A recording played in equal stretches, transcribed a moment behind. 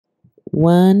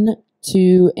1,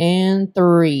 2, and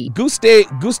 3.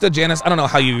 Gusta Janice, I don't know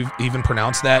how you even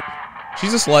pronounce that.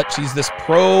 She's a slut. She's this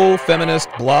pro-feminist,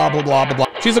 blah, blah, blah, blah, blah.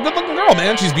 She's a good-looking girl,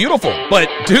 man. She's beautiful. But,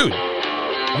 dude,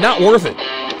 not worth it.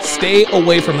 Stay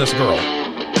away from this girl.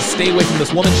 Stay away from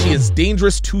this woman. She is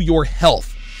dangerous to your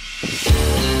health.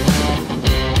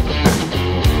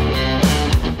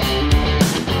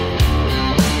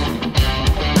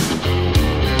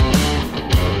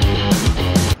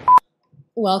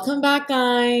 Welcome back,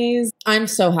 guys. I'm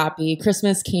so happy.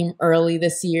 Christmas came early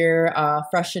this year.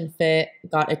 Fresh and Fit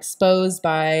got exposed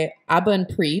by Abba and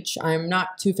Preach. I'm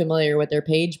not too familiar with their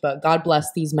page, but God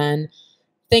bless these men.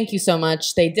 Thank you so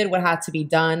much. They did what had to be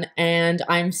done, and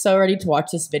I'm so ready to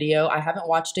watch this video. I haven't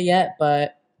watched it yet,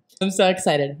 but I'm so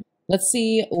excited. Let's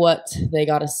see what they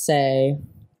gotta say.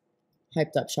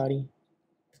 Hyped up, shawty.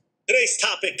 Today's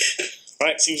topic. All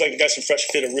right, seems like the guys from Fresh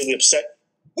Fit are really upset.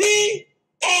 We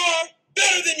are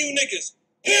better than you niggas,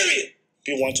 period.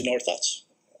 People want to know our thoughts.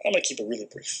 I'm going to keep it really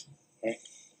brief. Right?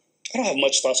 I don't have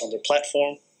much thoughts on their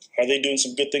platform. Are they doing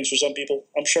some good things for some people?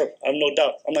 I'm sure. I have no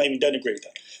doubt. I'm not even denigrating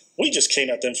that. We just came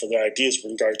at them for their ideas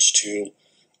with regards to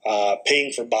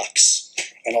paying for box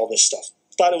and all this stuff.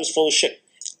 Thought it was full of shit.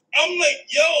 I'm like,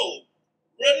 yo,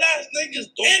 relax, niggas,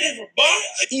 don't for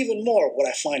box. Even more, what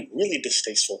I find really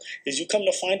distasteful is you come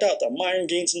to find out that Myron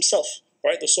Gaines himself,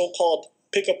 right, the so-called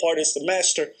pickup artist, the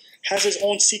master, has his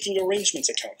own seeking arrangements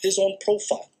account, his own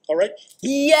profile, all right?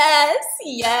 Yes.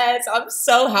 I'm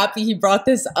so happy he brought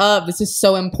this up. This is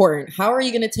so important. How are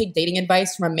you going to take dating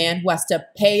advice from a man who has to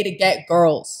pay to get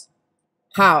girls?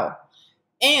 How?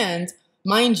 And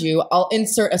mind you, I'll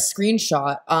insert a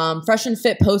screenshot. Fresh and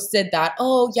Fit posted that,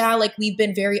 oh yeah, like we've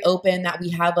been very open that we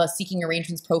have a seeking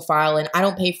arrangements profile and I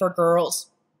don't pay for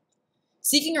girls.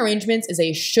 Seeking Arrangements is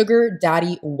a sugar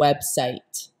daddy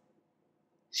website.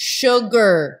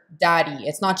 Sugar daddy.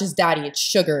 It's not just daddy, it's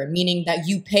sugar, meaning that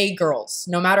you pay girls.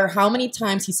 No matter how many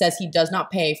times he says he does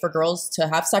not pay for girls to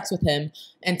have sex with him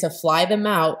and to fly them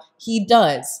out, he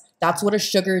does. That's what a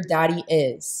sugar daddy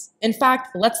is. In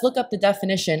fact, let's look up the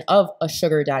definition of a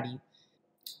sugar daddy.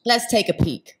 Let's take a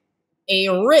peek. A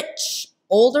rich,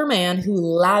 older man who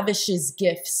lavishes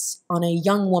gifts on a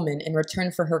young woman in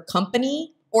return for her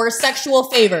company or sexual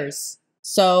favors.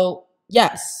 So,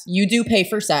 yes, you do pay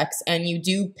for sex and you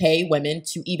do pay women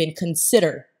to even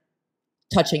consider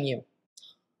touching you.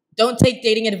 Don't take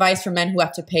dating advice from men who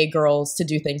have to pay girls to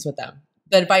do things with them.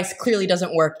 The advice clearly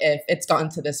doesn't work if it's gotten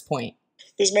to this point.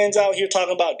 This man's out here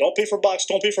talking about don't pay for box,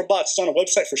 don't pay for box. It's on a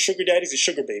website for sugar daddies and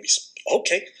sugar babies.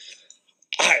 Okay.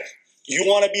 All right. You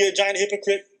want to be a giant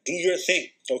hypocrite? Do your thing,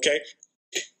 okay?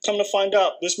 Come to find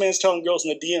out, this man's telling girls in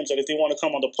the DMs that if they want to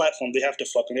come on the platform, they have to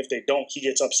fuck. And if they don't, he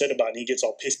gets upset about it and he gets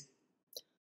all pissed.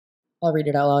 I'll read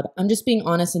it out loud. I'm just being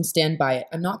honest and stand by it.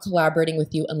 I'm not collaborating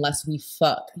with you unless we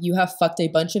fuck. You have fucked a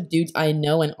bunch of dudes I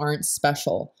know and aren't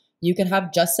special. You could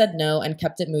have just said no and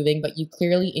kept it moving, but you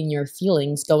clearly in your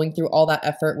feelings going through all that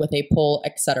effort with a poll,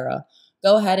 etc.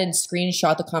 Go ahead and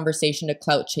screenshot the conversation to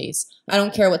clout chase. I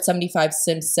don't care what 75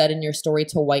 Sims said in your story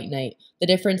to White Knight. The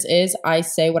difference is I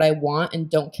say what I want and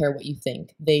don't care what you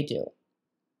think. They do.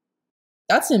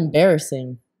 That's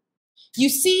embarrassing. You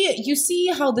see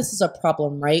how this is a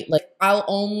problem, right? Like, I'll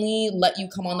only let you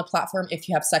come on the platform if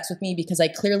you have sex with me because I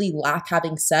clearly lack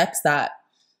having sex that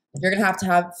you're going to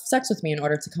have sex with me in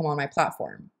order to come on my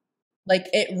platform. Like,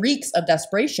 it reeks of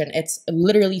desperation. It's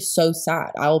literally so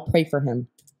sad. I will pray for him.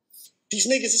 These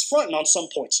niggas is fronting on some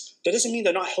points. That doesn't mean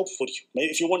they're not helpful to you.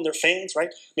 Maybe if you're one of their fans, right?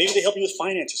 Maybe they help you with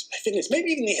finances, fitness.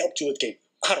 Maybe even they helped you with game.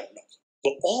 I don't know.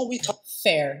 But all we talk...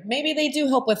 Fair. Maybe they do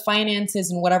help with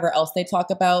finances and whatever else they talk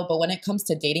about. But when it comes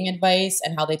to dating advice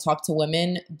and how they talk to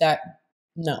women,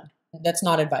 no, that's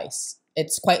not advice.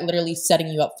 It's quite literally setting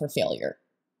you up for failure.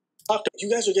 You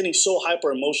guys are getting so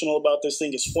hyper emotional about this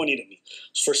thing. It's funny to me.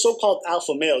 For so-called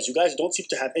alpha males, you guys don't seem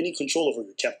to have any control over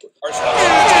your temper.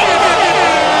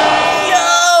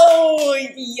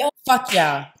 Yo, fuck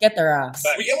yeah. Get their ass.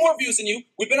 We get more views than you.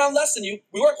 We've been on less than you.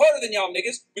 We work harder than y'all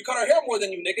niggas. We cut our hair more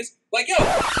than you niggas. Like, yo,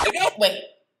 if y'all... Wait,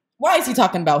 why is he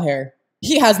talking about hair?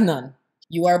 He has none.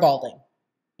 You are balding.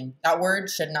 That word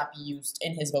should not be used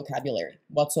in his vocabulary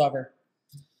whatsoever.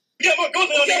 We got more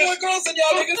girls than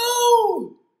y'all niggas.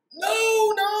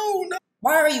 No.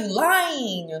 Why are you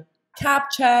lying?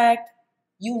 Cap check.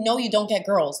 You know you don't get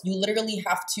girls. You literally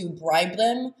have to bribe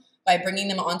them by bringing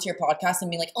them onto your podcast and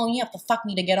being like, oh, you have to fuck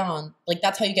me to get on. Like,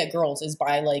 that's how you get girls, is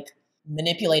by, like,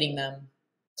 manipulating them,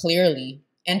 clearly,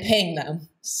 and paying them.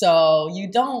 So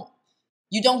you don't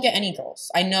get any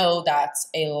girls. I know that's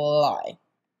a lie.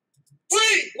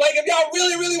 Free! Like, if y'all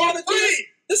really want to do it,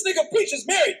 This nigga Preach is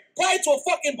married, probably to a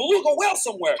fucking beluga whale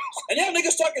somewhere. And y'all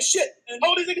niggas talking shit. And how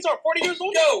old these niggas are? 40 years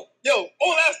old? Yo,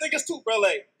 old ass niggas too, bro.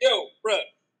 Like, Yo, bruh.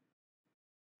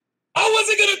 I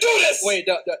wasn't gonna do this! wait,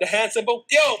 the hand symbol?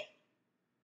 Yo,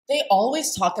 They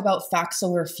always talk about facts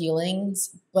over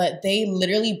feelings, but they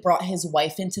literally brought his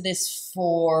wife into this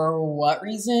for what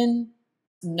reason?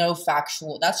 No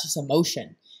factual, that's just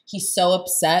emotion. He's so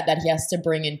upset that he has to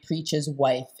bring in Preach's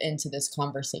wife into this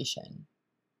conversation.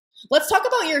 Let's talk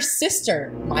about your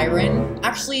sister, Myron.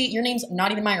 Actually, your name's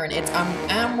not even Myron. It's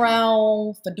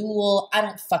Amral, Fadul, I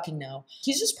don't fucking know.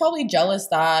 He's just probably jealous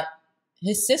that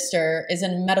his sister is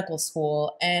in medical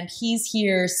school and he's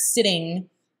here sitting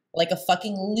like a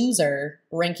fucking loser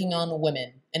ranking on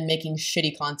women and making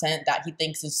shitty content that he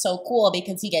thinks is so cool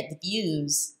because he gets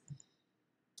views.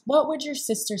 What would your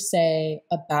sister say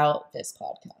about this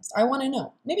podcast? I want to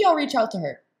know. Maybe I'll reach out to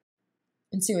her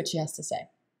and see what she has to say.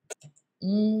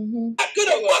 I'm gonna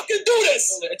fucking do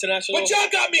this! International. But y'all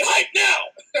got me hyped now!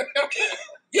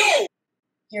 Yo!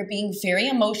 You're being very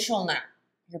emotional now.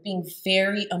 You're being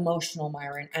very emotional,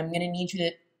 Myron. I'm going to need you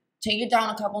to take it down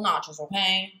a couple notches,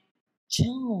 okay?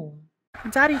 Chill.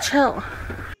 Daddy, chill.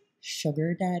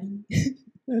 Sugar daddy.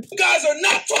 You guys are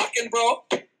not talking, bro!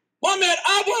 My man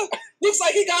Abba looks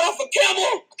like he got off a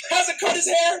camel, hasn't cut his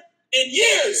hair in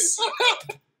years!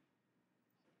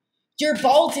 You're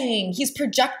balding. He's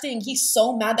projecting. He's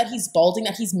so mad that he's balding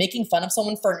that he's making fun of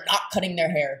someone for not cutting their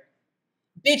hair.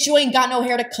 Bitch, you ain't got no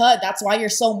hair to cut. That's why you're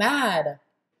so mad.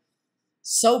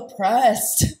 So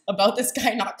pressed about this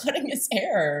guy not cutting his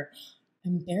hair.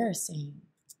 Embarrassing.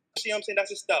 See what I'm saying?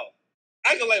 That's his style.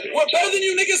 I can like, We're better than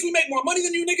you niggas, we make more money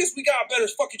than you niggas, we got a better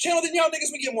fucking channel than y'all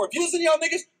niggas, we get more views than y'all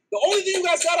niggas. The only thing you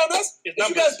guys got on us is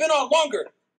you guys been on longer.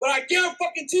 But I guarantee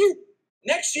fucking to you,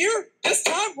 next year, this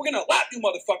time, we're gonna lap you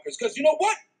motherfuckers. Because you know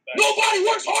what? Nobody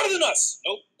works harder than us.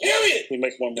 Nope. Period. We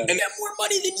make more money. And got more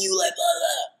money than you, like,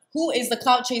 Who is the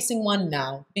clout chasing one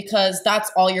now? Because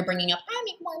that's all you're bringing up. I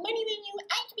make more money than you.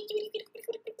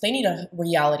 They need a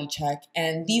reality check.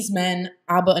 And these men,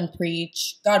 Abba and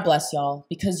Preach, God bless y'all,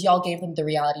 because y'all gave them the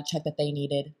reality check that they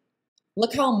needed.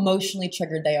 Look how emotionally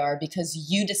triggered they are because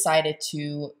you decided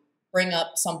to bring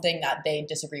up something that they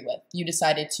disagree with. You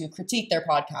decided to critique their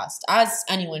podcast, as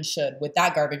anyone should, with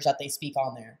that garbage that they speak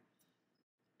on there.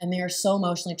 And they are so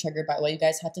emotionally triggered by what you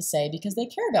guys had to say because they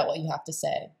care about what you have to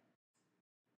say.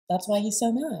 That's why he's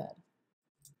so mad.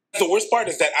 The worst part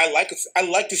is that I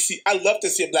love to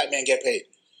see a black man get paid.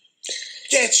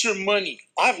 Get your money.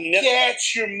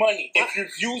 Get your money. If your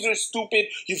views are stupid,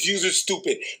 your views are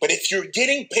stupid. But if you're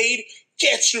getting paid,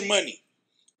 get your money.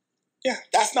 Yeah,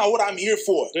 that's not what I'm here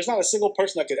for. There's not a single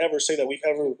person that could ever say that we've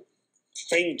ever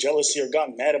feigned jealousy or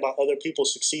gotten mad about other people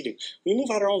succeeding. We move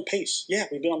at our own pace. Yeah,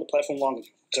 we've been on the platform longer.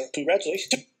 So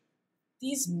congratulations.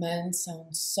 These men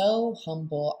sound so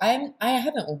humble. I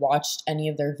haven't watched any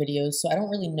of their videos, so I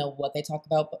don't really know what they talk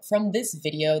about. But from this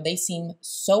video, they seem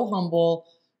so humble,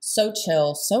 so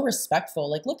chill, so respectful.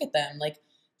 Like, look at them. Like,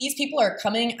 these people are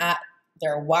coming at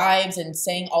their wives and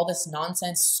saying all this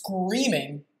nonsense,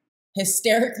 screaming,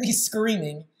 hysterically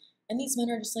screaming. And these men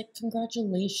are just like,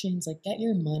 congratulations, like, get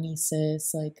your money,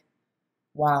 sis. Like,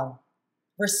 wow.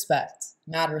 Respect.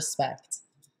 Mad respect.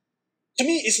 To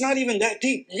me, it's not even that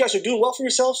deep. You guys are doing well for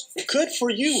yourselves. Good for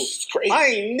you. Great. I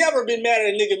ain't never been mad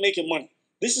at a nigga making money.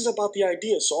 This is about the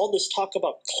idea. So all this talk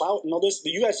about clout and all this,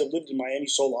 you guys have lived in Miami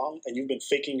so long and you've been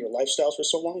faking your lifestyles for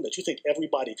so long that you think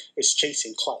everybody is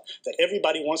chasing clout, that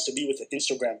everybody wants to be with an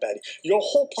Instagram baddie. Your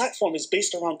whole platform is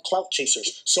based around clout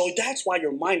chasers. So that's why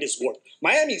your mind is warped.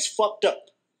 Miami's fucked up.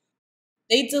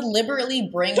 They deliberately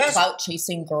bring clout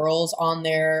chasing girls on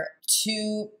there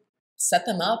to set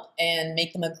them up and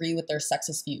make them agree with their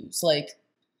sexist views. Like,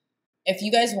 if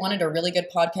you guys wanted a really good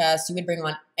podcast, you would bring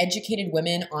on educated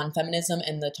women on feminism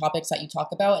and the topics that you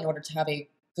talk about in order to have a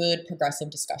good progressive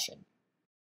discussion.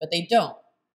 But they don't,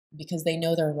 because they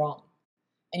know they're wrong.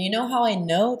 And you know how I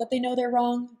know that they know they're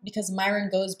wrong? Because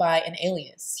Myron goes by an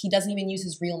alias. He doesn't even use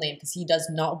his real name because he does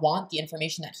not want the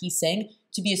information that he's saying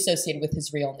to be associated with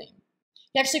his real name.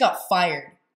 He actually got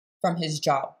fired from his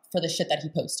job for the shit that he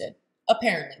posted.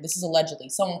 Apparently, this is allegedly.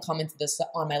 Someone commented this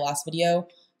on my last video,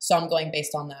 so I'm going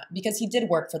based on that. Because he did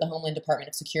work for the Homeland Department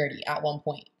of Security at one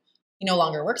point. He no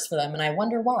longer works for them, and I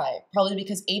wonder why. Probably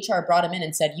because HR brought him in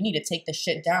and said, you need to take this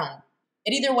shit down.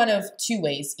 It either went of two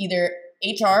ways. Either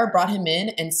HR brought him in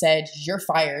and said, you're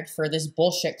fired for this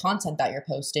bullshit content that you're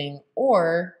posting,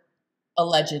 or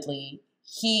allegedly,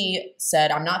 he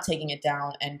said, I'm not taking it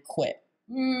down, and quit.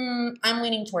 I'm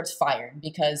leaning towards fired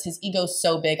because his ego's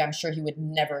so big, I'm sure he would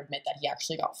never admit that he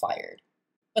actually got fired.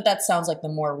 But that sounds like the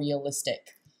more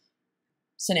realistic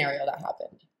scenario that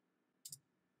happened.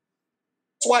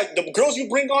 That's why the girls you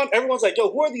bring on, everyone's like,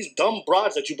 yo, who are these dumb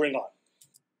broads that you bring on?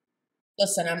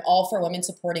 Listen, I'm all for women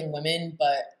supporting women,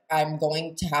 but I'm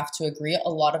going to have to agree. A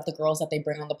lot of the girls that they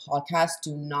bring on the podcast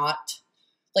do not,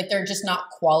 like, they're just not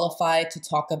qualified to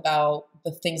talk about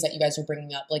the things that you guys are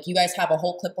bringing up. Like, you guys have a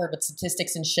whole clipboard with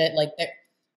statistics and shit. Like,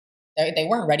 they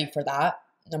weren't ready for that,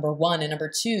 number one. And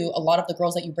number two, a lot of the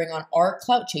girls that you bring on are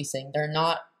clout chasing. They're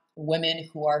not women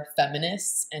who are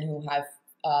feminists and who have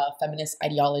feminist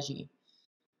ideology.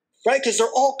 Right? Because they're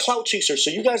all clout chasers.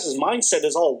 So you guys' mindset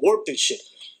is all warped and shit.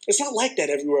 It's not like that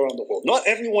everywhere around the world. Not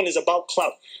everyone is about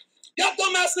clout. Y'all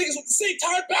dumbass niggas with the same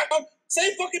tired background,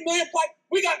 same fucking million plaque.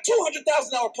 We got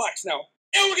 $200,000 plaques now.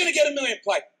 And we're going to get a million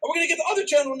plaque. And we're going to get the other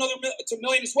channel another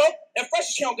million as well. And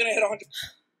Fresh's channel going to hit 100.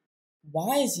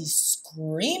 Why is he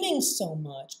screaming so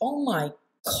much? Oh my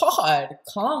God,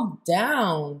 calm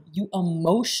down, you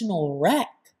emotional wreck.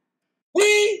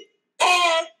 We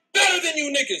are better than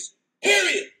you niggas.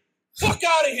 Period. Fuck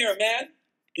out of here, man.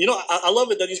 You know, I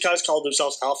love it that these guys call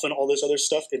themselves alpha and all this other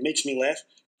stuff. It makes me laugh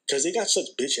because they got such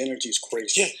bitch energy. It's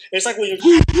crazy. Yeah. It's like when you're...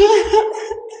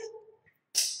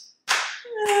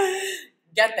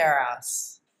 Get their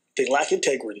ass. They lack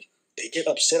integrity. They get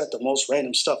upset at the most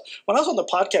random stuff. When I was on the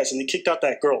podcast and they kicked out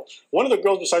that girl, one of the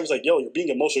girls beside me was like, yo, you're being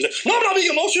emotional. She's like, no, I'm not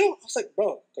being emotional. I was like,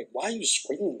 bro, like, why are you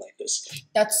screaming like this?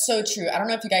 That's so true. I don't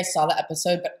know if you guys saw the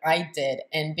episode, but I did.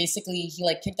 And basically, he,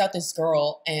 like, kicked out this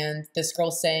girl, and this girl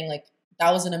saying, like,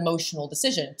 that was an emotional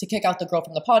decision to kick out the girl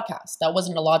from the podcast. That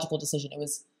wasn't a logical decision. It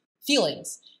was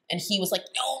feelings. And he was like,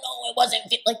 no, it wasn't.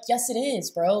 Like, yes, it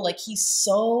is, bro. Like, he's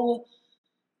so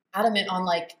adamant on,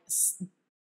 like,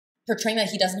 portraying that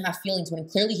he doesn't have feelings when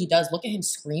clearly he does. Look at him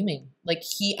screaming. Like,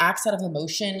 he acts out of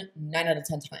emotion 9 out of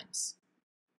 10 times.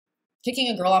 Kicking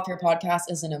a girl off your podcast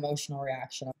is an emotional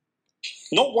reaction.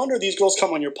 No wonder these girls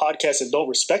come on your podcast and don't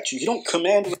respect you. You don't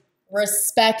command.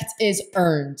 Respect is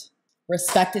earned.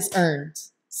 Respect is earned.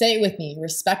 Say it with me.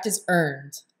 Respect is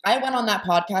earned. I went on that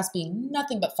podcast being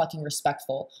nothing but fucking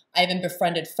respectful. I even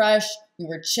befriended Fresh. We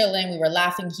were chilling. We were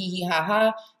laughing, hee hee ha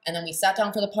ha. And then we sat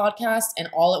down for the podcast, and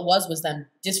all it was them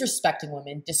disrespecting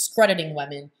women, discrediting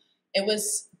women. It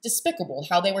was despicable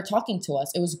how they were talking to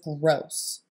us. It was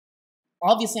gross.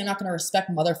 Obviously, I'm not going to respect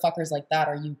motherfuckers like that.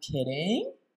 Are you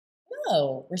kidding?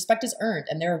 No. Respect is earned,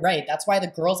 and they're right. That's why the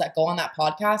girls that go on that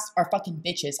podcast are fucking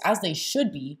bitches, as they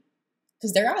should be,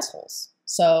 because they're assholes.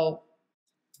 So...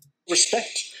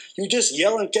 respect. You just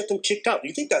yell and get them kicked out.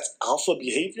 You think that's alpha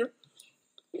behavior?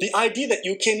 The idea that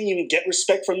you can't even get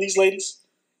respect from these ladies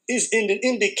is an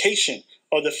indication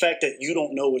of the fact that you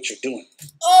don't know what you're doing.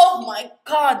 Oh my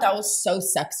God, that was so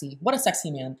sexy. What a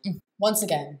sexy man. Once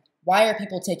again, why are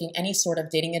people taking any sort of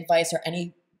dating advice or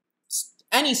any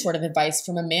sort of advice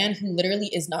from a man who literally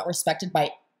is not respected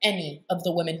by any of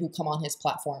the women who come on his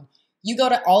platform? You go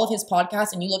to all of his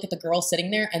podcasts and you look at the girls sitting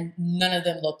there and none of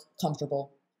them look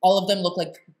comfortable. All of them look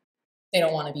like they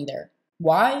don't want to be there.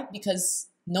 Why? Because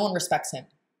no one respects him.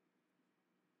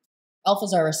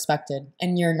 Alphas are respected,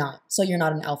 and you're not. So you're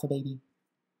not an alpha baby.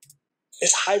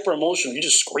 It's hyper emotional. You're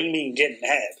just screaming and getting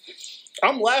mad.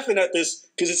 I'm laughing at this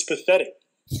because it's pathetic.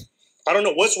 I don't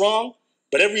know what's wrong,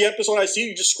 but every episode I see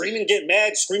you just screaming and getting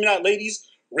mad, screaming at ladies,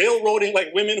 railroading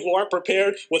like women who aren't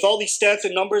prepared with all these stats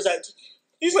and numbers that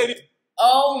these ladies.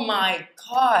 Oh my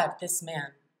God, this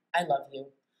man. I love you.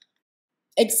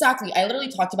 Exactly. I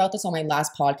literally talked about this on my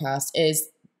last podcast, is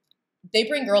they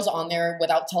bring girls on there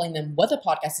without telling them what the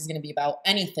podcast is going to be about,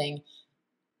 anything.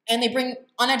 And they bring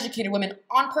uneducated women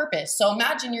on purpose. So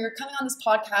imagine you're coming on this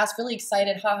podcast, really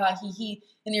excited, ha ha, he he,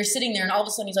 and you're sitting there and all of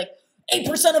a sudden he's like, 8%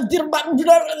 of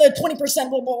 20%,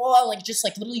 blah, blah, blah, like just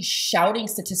like literally shouting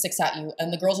statistics at you.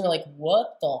 And the girls are like,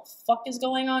 what the fuck is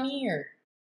going on here?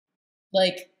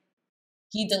 Like,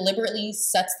 he deliberately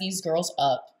sets these girls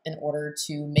up in order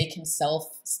to make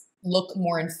himself look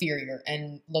more inferior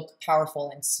and look powerful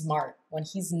and smart when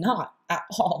he's not at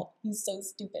all. He's so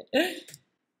stupid.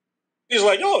 He's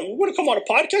like, yo, you want to come on a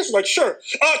podcast? I'm like, sure.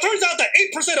 Turns out that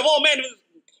 8% of all men...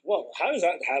 Well, how does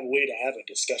that have a way to have a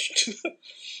discussion?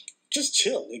 Just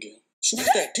chill, nigga. It's not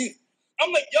that deep.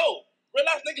 I'm like, yo, real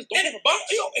ass niggas don't pay for box.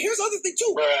 Yo, here's the other thing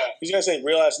too. He's gonna say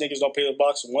real ass niggas don't pay the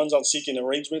box. One's on seeking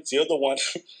arrangements. The other one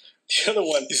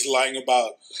is lying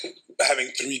about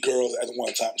having 3 girls at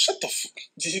one time. Shut the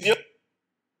fuck.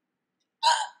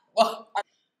 Well,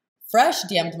 Fresh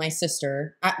DM'd my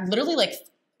sister, literally like,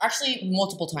 actually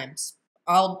multiple times.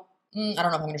 I don't know if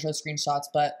I'm going to show screenshots,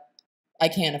 but I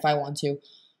can if I want to.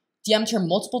 DM'd her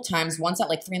multiple times, once at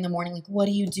like 3 in the morning, like, what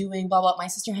are you doing, blah, blah. My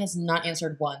sister has not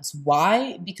answered once.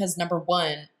 Why? Because number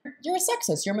one, you're a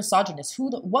sexist, you're a misogynist.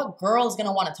 What girl is going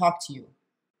to want to talk to you?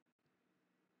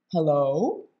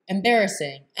 Hello?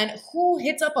 Embarrassing. And who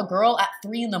hits up a girl at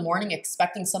 3 in the morning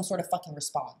expecting some sort of fucking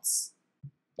response?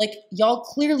 Like, y'all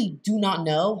clearly do not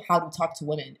know how to talk to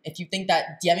women if you think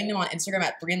that DMing them on Instagram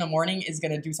at 3 in the morning is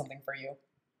gonna do something for you.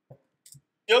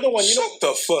 The other one, Shut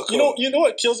the fuck up. You know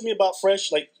what kills me about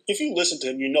Fresh? Like, if you listen to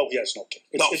him, you know he has no game.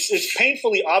 It's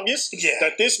painfully obvious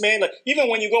that this man, like, even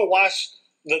when you go watch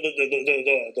the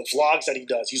vlogs that he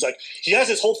does, he's like, he has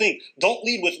this whole thing, don't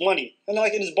lead with money. And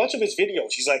like in a bunch of his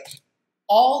videos, he's like,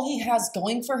 all he has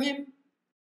going for him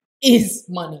is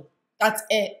money. That's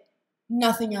it.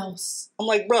 Nothing else. I'm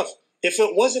like, bruv, if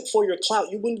it wasn't for your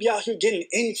clout, you wouldn't be out here getting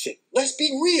anything. Let's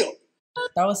be real.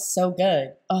 That was so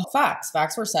good.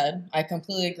 Facts were said. I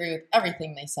completely agree with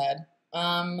everything they said.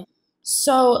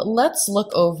 So let's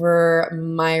look over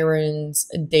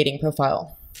Myron's dating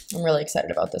profile. I'm really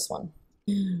excited about this one.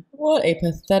 What a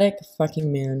pathetic fucking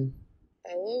man.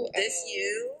 Hello, this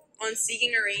you on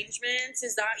Seeking Arrangements?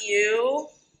 Is that you?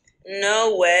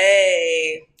 No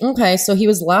way. Okay, so he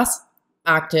was last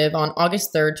active on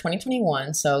August 3rd,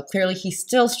 2021. So clearly he's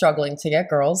still struggling to get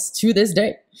girls to this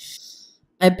day.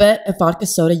 I bet a vodka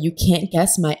soda you can't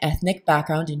guess my ethnic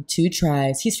background in 2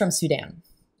 tries. He's from Sudan,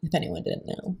 if anyone didn't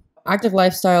know. Active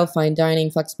lifestyle, fine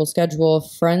dining, flexible schedule,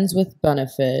 friends with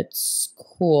benefits.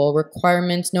 Cool.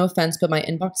 Requirements, no offense, but my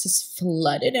inbox is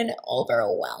flooded and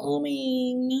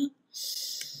overwhelming.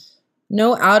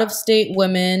 No out-of-state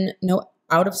women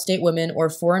or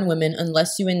foreign women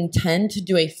unless you intend to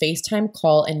do a FaceTime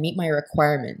call and meet my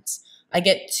requirements. I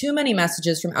get too many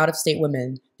messages from out-of-state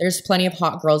women. There's plenty of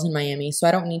hot girls in Miami, so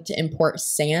I don't need to import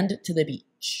sand to the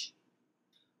beach.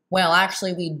 Well,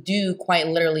 actually, we do quite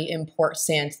literally import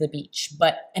sand to the beach.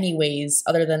 But anyways,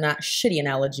 other than that shitty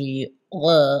analogy,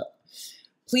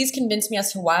 please convince me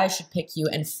as to why I should pick you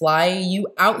and fly you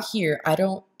out here. I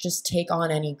don't just take on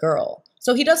any girl.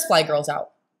 So he does fly girls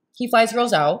out. He flies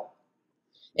girls out.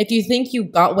 If you think you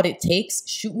got what it takes,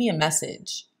 shoot me a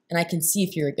message, and I can see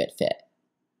if you're a good fit.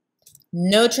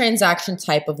 No transaction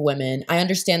type of women. I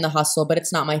understand the hustle, but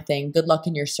it's not my thing. Good luck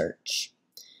in your search.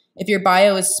 If your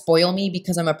bio is spoil me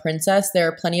because I'm a princess, there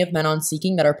are plenty of men on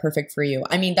Seeking that are perfect for you.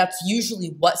 I mean, that's usually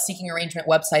what Seeking arrangement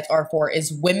websites are for,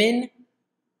 is women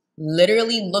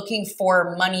literally looking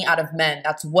for money out of men.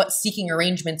 That's what Seeking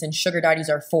arrangements and sugar daddies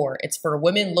are for. It's for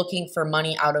women looking for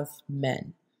money out of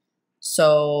men.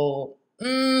 So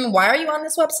why are you on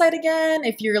this website again?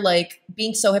 If you're like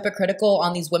being so hypocritical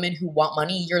on these women who want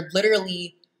money, you're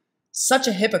literally such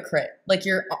a hypocrite. Like,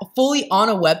 you're fully on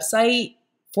a website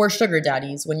for sugar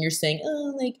daddies when you're saying,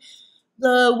 oh, like,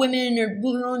 the women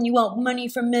are, you want money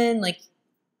from men. Like,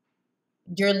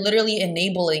 you're literally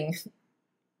enabling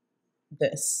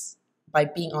this by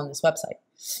being on this website.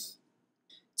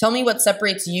 Tell me what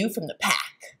separates you from the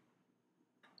pack.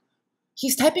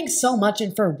 He's typing so much,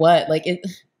 and for what? Like,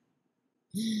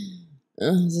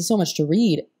 there's so much to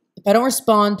read. If I don't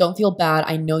respond, don't feel bad.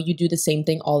 I know you do the same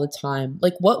thing all the time.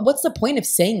 Like, what's the point of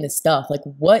saying this stuff? Like,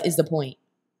 what is the point?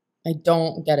 I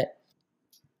don't get it.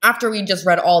 After we just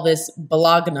read all this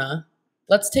balagna,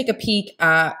 let's take a peek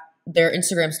at their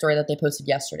Instagram story that they posted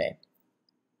yesterday.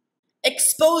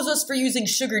 Expose us for using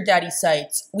sugar daddy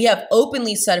sites. We have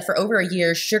openly said for over a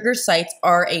year, sugar sites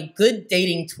are a good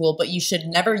dating tool, but you should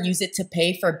never use it to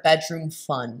pay for bedroom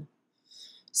fun.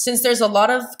 Since there's a lot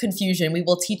of confusion, we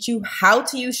will teach you how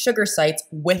to use sugar sites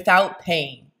without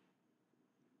paying.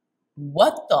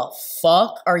 What the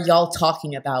fuck are y'all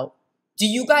talking about? Do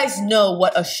you guys know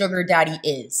what a sugar daddy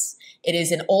is? It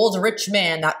is an old rich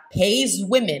man that pays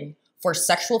women for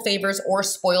sexual favors or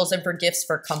spoils them for gifts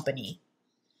for company.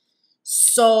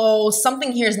 So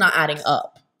something here is not adding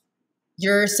up.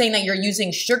 You're saying that you're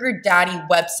using sugar daddy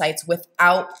websites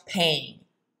without paying.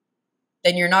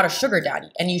 Then you're not a sugar daddy,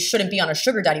 and you shouldn't be on a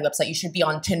sugar daddy website. You should be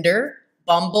on Tinder,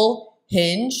 Bumble,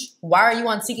 Hinge. Why are you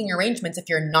on Seeking Arrangements if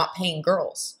you're not paying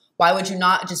girls? Why would you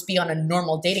not just be on a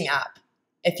normal dating app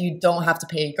if you don't have to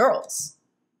pay girls?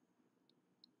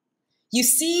 You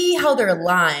see how they're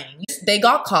lying. They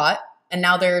got caught, and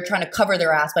now they're trying to cover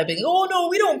their ass by being, oh no,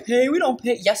 we don't pay.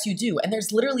 Yes, you do. And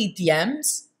there's literally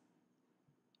DMs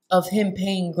of him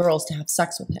paying girls to have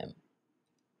sex with him.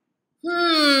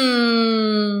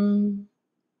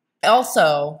 I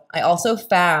also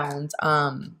found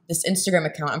this Instagram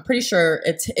account. I'm pretty sure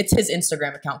it's his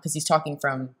Instagram account because he's talking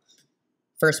from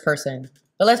first person.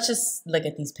 But let's just look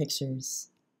at these pictures.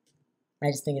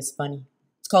 I just think it's funny.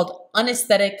 It's called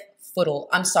Unesthetic Foodle.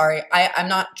 I'm sorry. I'm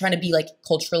not trying to be like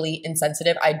culturally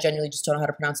insensitive. I genuinely just don't know how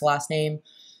to pronounce the last name.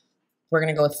 We're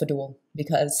going to go with Fadul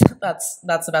because that's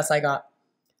the best I got.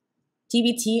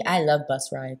 TBT, I love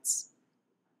bus rides.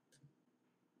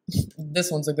 This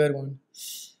one's a good one.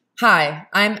 Hi,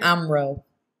 I'm Amro.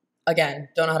 Again,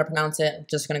 don't know how to pronounce it. I'm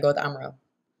just going to go with Amro.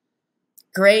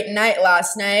 Great night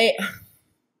last night.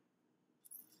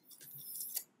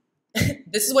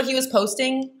 This is what he was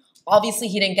posting. Obviously,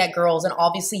 he didn't get girls, and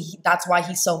obviously, that's why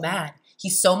he's so mad.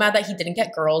 He's so mad that he didn't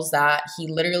get girls that he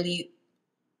literally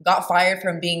got fired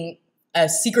from being a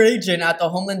secret agent at the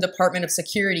Homeland Department of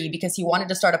Security because he wanted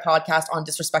to start a podcast on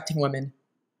disrespecting women.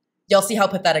 Y'all see how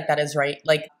pathetic that is, right?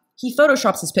 Like, he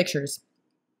photoshops his pictures.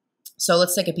 So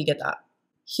let's take a peek at that.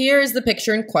 Here's the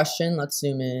picture in question. Let's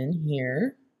zoom in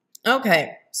here.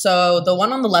 Okay, so the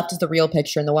one on the left is the real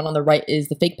picture and the one on the right is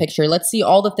the fake picture. Let's see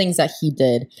all the things that he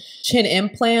did. Chin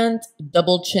implant,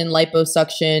 double chin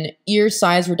liposuction, ear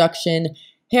size reduction,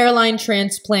 hairline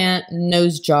transplant,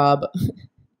 nose job.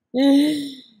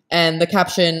 And the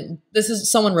caption, this is,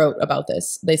 someone wrote about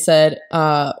this. They said,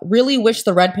 really wish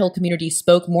the red pill community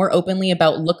spoke more openly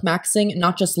about look maxing,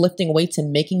 not just lifting weights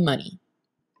and making money.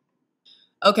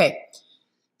 Okay.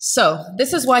 So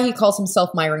this is why he calls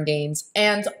himself Myron Gaines.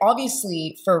 And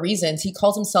obviously, for reasons, he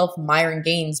calls himself Myron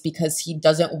Gaines because he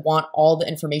doesn't want all the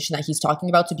information that he's talking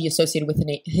about to be associated with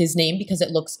his name because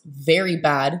it looks very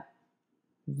bad.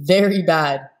 Very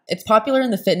bad. It's popular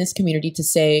in the fitness community to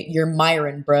say, you're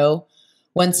Myron, bro,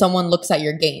 when someone looks at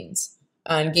your gains.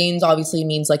 And gains obviously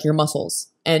means like your muscles.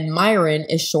 And Myron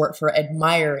is short for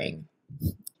admiring.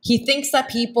 He thinks that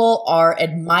people are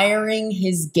admiring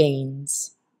his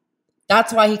gains.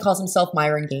 That's why he calls himself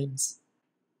Myron Gaines.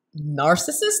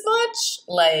 Narcissist much?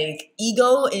 Like,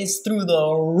 ego is through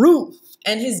the roof.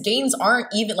 And his gains aren't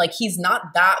even, like, he's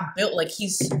not that built. Like,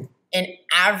 he's an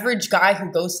average guy who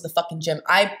goes to the fucking gym.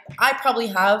 I probably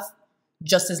have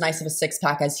just as nice of a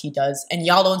six-pack as he does. And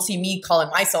y'all don't see me calling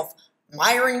myself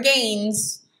Myron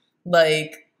Gaines.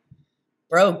 Like,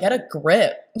 bro, get a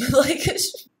grip. Like,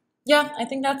 yeah, I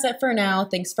think that's it for now.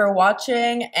 Thanks for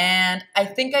watching. And I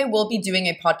think I will be doing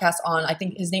a podcast on, I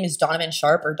think his name is Donovan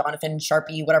Sharp or Donovan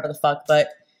Sharpie, whatever the fuck, but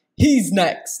he's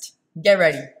next. Get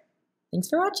ready. Thanks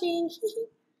for watching.